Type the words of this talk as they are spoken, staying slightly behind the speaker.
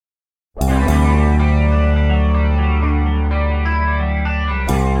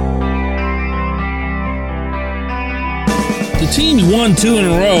teams won 2 in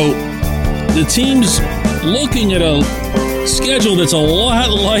a row. The team's looking at a schedule that's a lot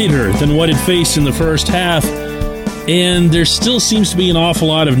lighter than what it faced in the first half, and there still seems to be an awful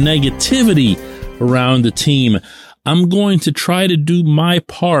lot of negativity around the team. I'm going to try to do my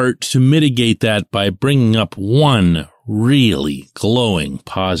part to mitigate that by bringing up one really glowing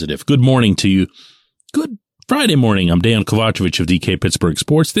positive. Good morning to you. Good Friday morning. I'm Dan Kovacevic of DK Pittsburgh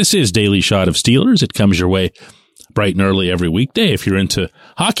Sports. This is Daily Shot of Steelers. It comes your way bright and early every weekday. If you're into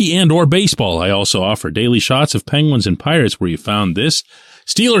hockey and or baseball, I also offer daily shots of Penguins and Pirates, where you found this.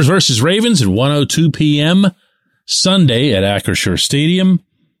 Steelers versus Ravens at 1:02 p.m. Sunday at Acrisure Stadium.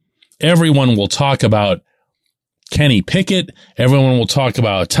 Everyone will talk about Kenny Pickett. Everyone will talk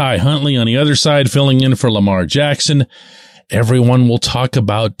about Ty Huntley on the other side filling in for Lamar Jackson. Everyone will talk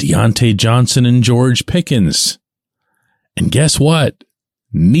about Deontay Johnson and George Pickens. And guess what?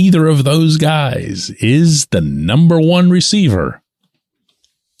 Neither of those guys is the number one receiver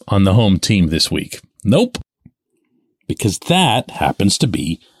on the home team this week. Nope. Because that happens to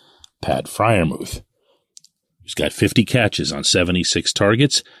be Pat Freiermuth, who's got 50 catches on 76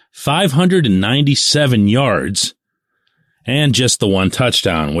 targets, 597 yards, and just the one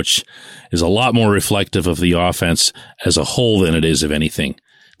touchdown, which is a lot more reflective of the offense as a whole than it is of anything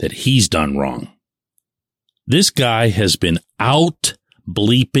that he's done wrong. This guy has been out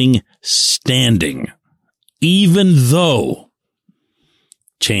bleeping standing, even though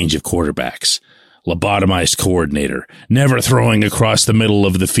change of quarterbacks, lobotomized coordinator, never throwing across the middle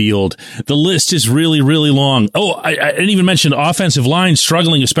of the field. The list is really, really long. Oh, I didn't even mention offensive line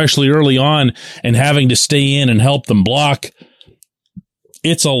struggling, especially early on, and having to stay in and help them block.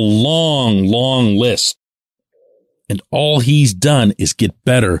 It's a long, long list. And all he's done is get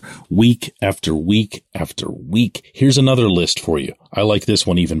better week after week after week. Here's another list for you. I like this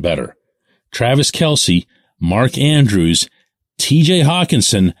one even better. Travis Kelce, Mark Andrews, TJ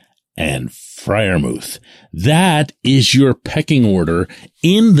Hawkinson, and Freiermuth. That is your pecking order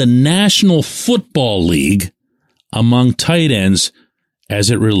in the National Football League among tight ends as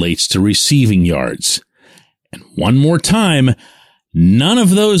it relates to receiving yards. And one more time, none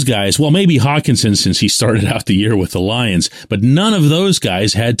of those guys, well, maybe Hawkinson since he started out the year with the Lions, but none of those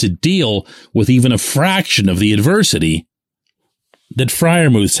guys had to deal with even a fraction of the adversity that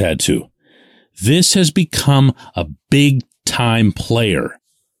Freiermuth's had to. This has become a big-time player.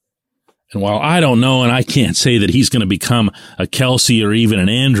 And while I don't know, and I can't say that he's going to become a Kelce or even an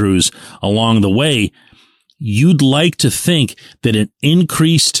Andrews along the way, you'd like to think that an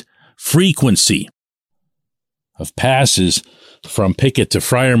increased frequency of passes from Pickett to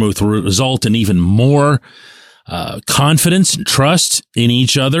Freiermuth will result in even more confidence and trust in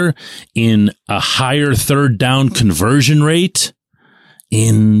each other, in a higher third down conversion rate,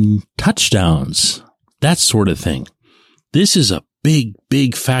 in touchdowns, that sort of thing. This is a big,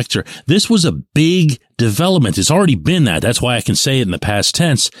 big factor. This was a big development. It's already been that. That's why I can say it in the past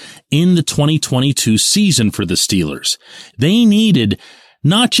tense in the 2022 season for the Steelers. They needed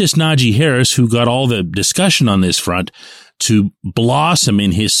not just Najee Harris, who got all the discussion on this front, to blossom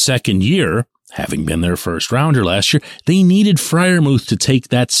in his second year, having been their first rounder last year. They needed Freiermuth to take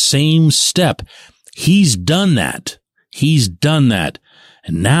that same step. He's done that. He's done that.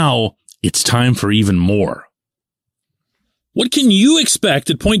 And now it's time for even more. What can you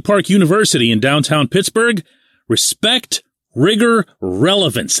expect at Point Park University in downtown Pittsburgh? Respect, rigor,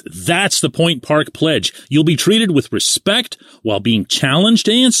 relevance. That's the Point Park pledge. You'll be treated with respect while being challenged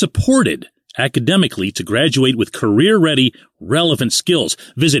and supported academically to graduate with career-ready, relevant skills.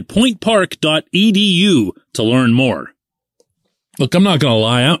 Visit pointpark.edu to learn more. Look, I'm not going to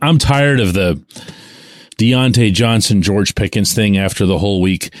lie. I'm tired of the Deontay Johnson, George Pickens thing after the whole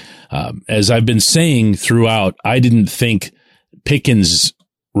week. As I've been saying throughout, I didn't think Pickens'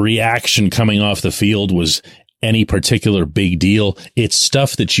 reaction coming off the field was any particular big deal. It's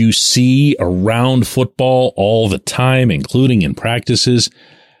stuff that you see around football all the time, including in practices.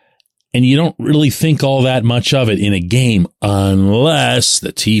 And you don't really think all that much of it in a game unless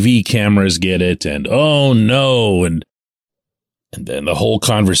the TV cameras get it and, oh no, and then the whole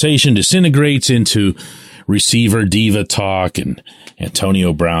conversation disintegrates into receiver diva talk and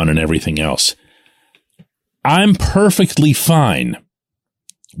Antonio Brown and everything else. I'm perfectly fine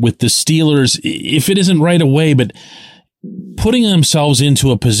with the Steelers, if it isn't right away, but putting themselves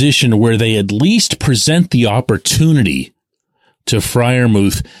into a position where they at least present the opportunity to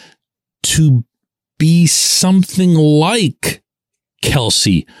Freiermuth to be something like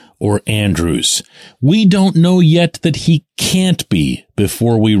Kelce or Andrews. We don't know yet that he can't be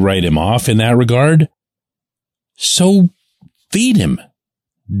before we write him off in that regard. So feed him.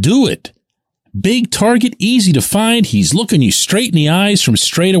 Do it. Big target, easy to find. He's looking you straight in the eyes from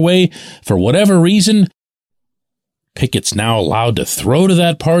straight away. For whatever reason, Pickett's now allowed to throw to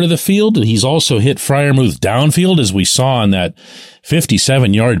that part of the field. And he's also hit Freiermuth downfield, as we saw on that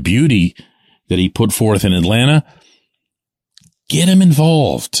 57-yard beauty that he put forth in Atlanta. Get him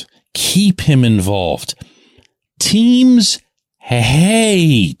involved. Keep him involved. Teams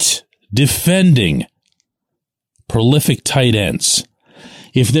hate defending prolific tight ends.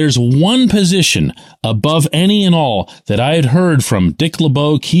 If there's one position above any and all that I had heard from Dick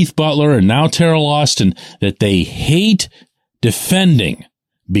LeBeau, Keith Butler, and now Terrell Austin that they hate defending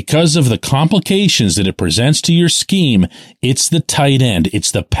because of the complications that it presents to your scheme, it's the tight end.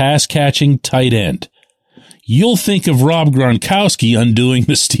 It's the pass-catching tight end. You'll think of Rob Gronkowski undoing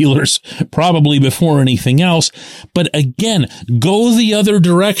the Steelers probably before anything else. But again, go the other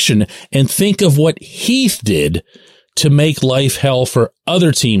direction and think of what Heath did to make life hell for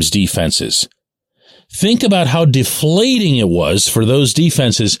other teams' defenses. Think about how deflating it was for those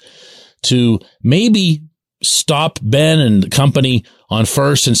defenses to maybe stop Ben and company on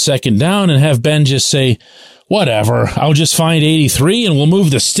first and second down and have Ben just say, whatever, I'll just find 83 and we'll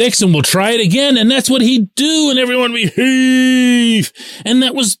move the sticks and we'll try it again. And that's what he'd do. And everyone would be, heave. And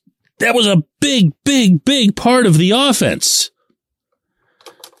that was a big part of the offense.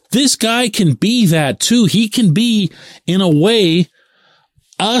 This guy can be that too. He can be, in a way,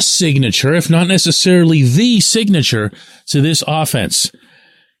 a signature, if not necessarily the signature to this offense.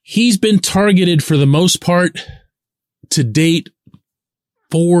 He's been targeted for the most part to date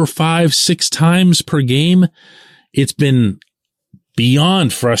 4, 5, 6 times per game. It's been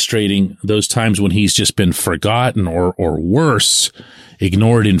beyond frustrating those times when he's just been forgotten or worse,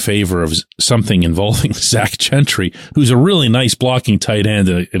 ignored in favor of something involving Zach Gentry, who's a really nice blocking tight end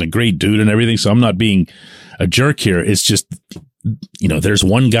and a great dude and everything. So I'm not being a jerk here. It's just, there's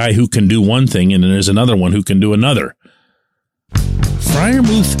one guy who can do one thing and then there's another one who can do another.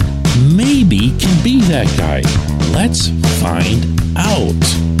 Freiermuth maybe can be that guy. Let's find out.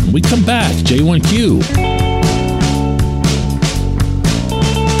 When we come back, J1Q.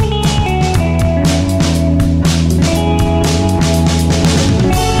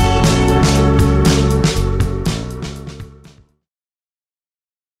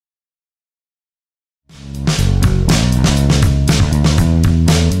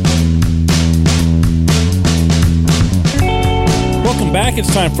 Back.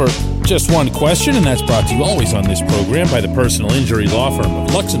 It's time for Just One Question, and that's brought to you always on this program by the personal injury law firm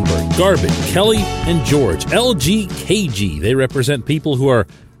of Luxembourg, Garbett, Kelly, and George, LGKG. They represent people who are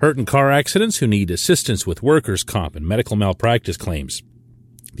hurt in car accidents, who need assistance with workers' comp and medical malpractice claims.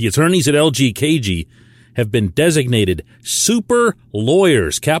 The attorneys at LGKG have been designated super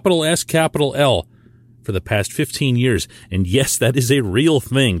lawyers, capital S, capital L, for the past 15 years. And yes, that is a real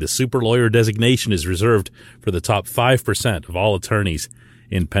thing. The super lawyer designation is reserved for the top 5% of all attorneys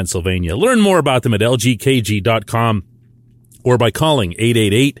in Pennsylvania. Learn more about them at lgkg.com or by calling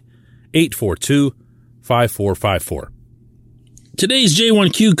 888-842-5454. Today's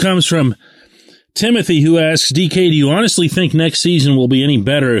J1Q comes from Timothy, who asks, DK, do you honestly think next season will be any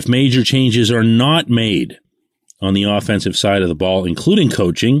better if major changes are not made on the offensive side of the ball, including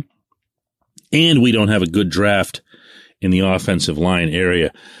coaching, and we don't have a good draft in the offensive line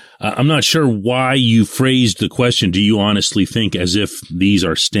area? I'm not sure why you phrased the question, do you honestly think, as if these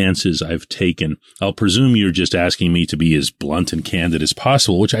are stances I've taken. I'll presume you're just asking me to be as blunt and candid as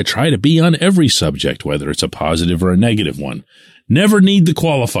possible, which I try to be on every subject, whether it's a positive or a negative one. Never need the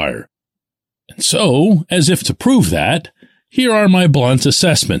qualifier. And so, as if to prove that, here are my blunt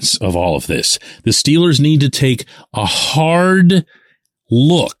assessments of all of this. The Steelers need to take a hard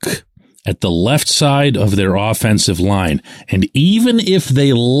look at the left side of their offensive line. And even if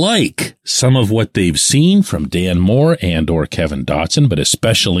they like some of what they've seen from Dan Moore and or Kevin Dotson, but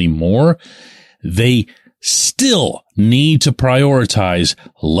especially Moore, they still need to prioritize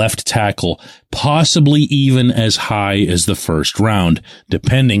left tackle, possibly even as high as the first round,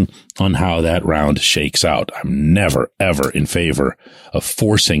 depending on how that round shakes out. I'm never, ever in favor of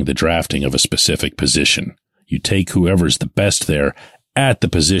forcing the drafting of a specific position. You take whoever's the best there at the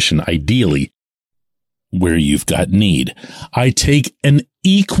position, ideally, where you've got need. I take an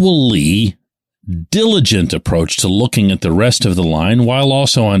equally diligent approach to looking at the rest of the line while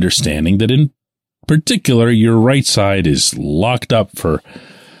also understanding that in particular, your right side is locked up for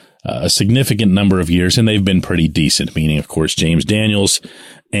a significant number of years, and they've been pretty decent, meaning, of course, James Daniels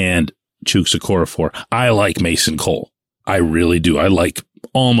and Chuks Okorafor. I like Mason Cole. I really do. I like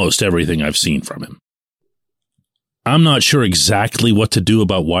almost everything I've seen from him. I'm not sure exactly what to do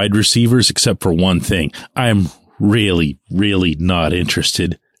about wide receivers, except for one thing. I'm really, really not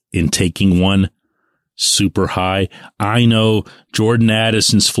interested in taking one super high. I know Jordan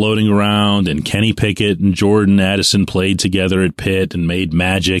Addison's floating around, and Kenny Pickett and Jordan Addison played together at Pitt and made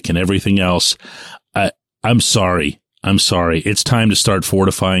magic and everything else. I'm sorry. It's time to start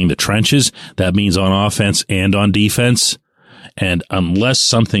fortifying the trenches. That means on offense and on defense. And unless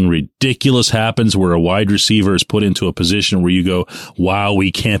something ridiculous happens where a wide receiver is put into a position where you go, wow,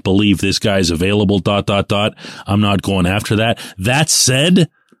 we can't believe this guy's available, ... I'm not going after that. That said,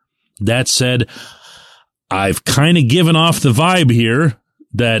 I've kind of given off the vibe here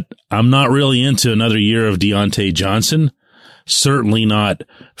that I'm not really into another year of Deontay Johnson. Certainly not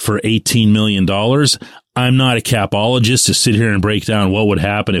for $18 million. I'm not a capologist to sit here and break down what would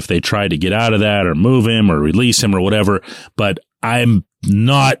happen if they tried to get out of that or move him or release him or whatever, but I'm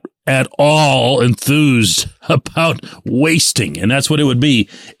not at all enthused about wasting, and that's what it would be,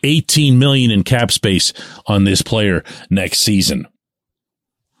 $18 million in cap space on this player next season.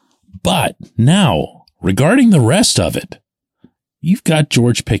 But now, regarding the rest of it, you've got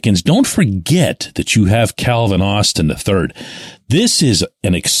George Pickens. Don't forget that you have Calvin Austin III. This is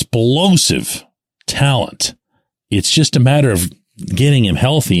an explosive talent. It's just a matter of getting him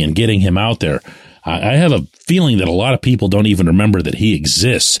healthy and getting him out there. I have a feeling that a lot of people don't even remember that he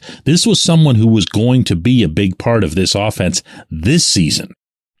exists. This was someone who was going to be a big part of this offense this season.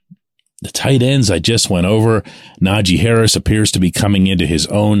 The tight ends I just went over. Najee Harris appears to be coming into his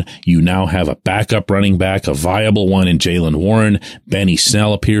own. You now have a backup running back, a viable one in Jaylen Warren. Benny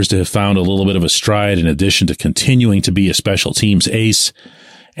Snell appears to have found a little bit of a stride in addition to continuing to be a special teams ace.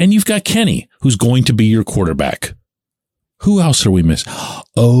 And you've got Kenny, who's going to be your quarterback. Who else are we missing?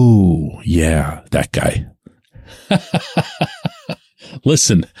 Oh, yeah, that guy.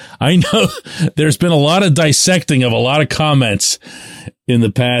 Listen, I know there's been a lot of dissecting of a lot of comments in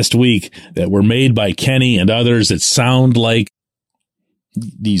the past week that were made by Kenny and others that sound like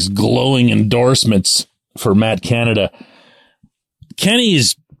these glowing endorsements for Matt Canada. Kenny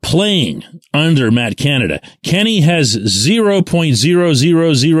is playing under Matt Canada. Kenny has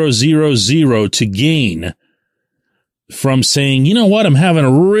 0.00000 to gain from saying, you know what, I'm having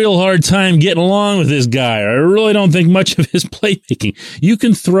a real hard time getting along with this guy. I really don't think much of his playmaking. You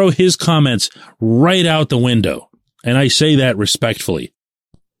can throw his comments right out the window. And I say that respectfully.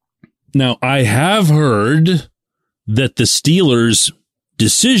 Now, I have heard that the Steelers'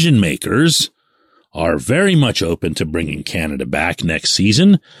 decision makers are very much open to bringing Canada back next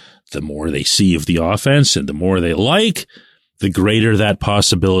season. The more they see of the offense and the more they like, the greater that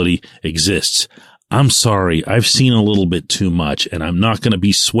possibility exists. I'm sorry, I've seen a little bit too much, and I'm not going to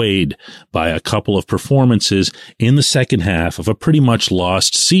be swayed by a couple of performances in the second half of a pretty much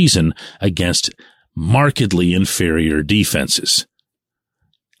lost season against markedly inferior defenses.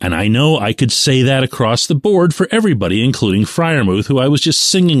 And I know I could say that across the board for everybody, including Freiermuth, who I was just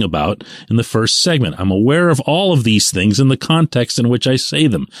singing about in the first segment. I'm aware of all of these things in the context in which I say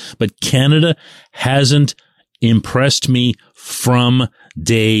them, but Canada hasn't impressed me from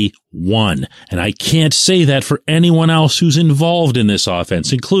day one. And I can't say that for anyone else who's involved in this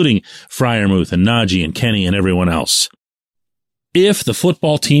offense, including Freiermuth and Najee and Kenny and everyone else. If the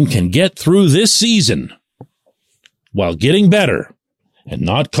football team can get through this season while getting better and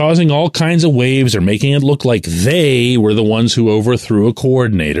not causing all kinds of waves or making it look like they were the ones who overthrew a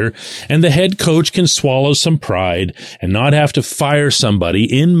coordinator, and the head coach can swallow some pride and not have to fire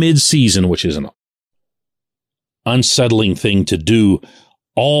somebody in mid-season, which is an unsettling thing to do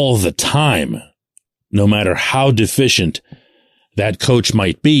all the time, no matter how deficient that coach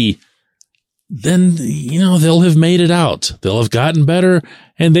might be, then, they'll have made it out. They'll have gotten better,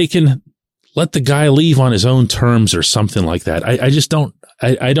 and they can let the guy leave on his own terms or something like that.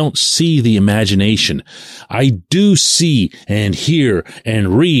 I don't see the imagination. I do see and hear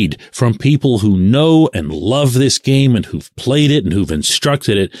and read from people who know and love this game and who've played it and who've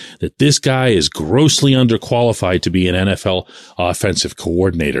instructed it that this guy is grossly underqualified to be an NFL offensive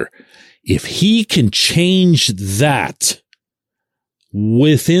coordinator. If he can change that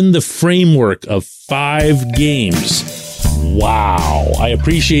within the framework of 5 games, wow. I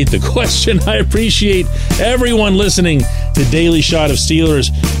appreciate the question. I appreciate everyone listening to Daily Shot of Steelers.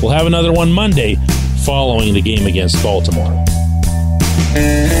 We'll have another one Monday following the game against Baltimore.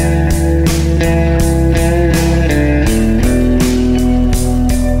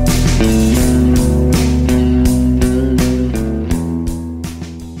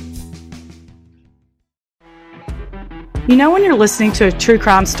 You know when you're listening to a true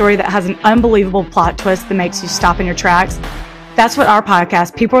crime story that has an unbelievable plot twist that makes you stop in your tracks? That's what our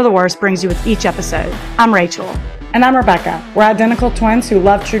podcast, People Are the Worst, brings you with each episode. I'm Rachel. And I'm Rebecca. We're identical twins who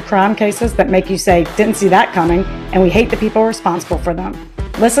love true crime cases that make you say, didn't see that coming, and we hate the people responsible for them.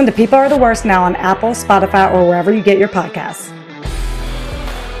 Listen to People Are the Worst now on Apple, Spotify, or wherever you get your podcasts.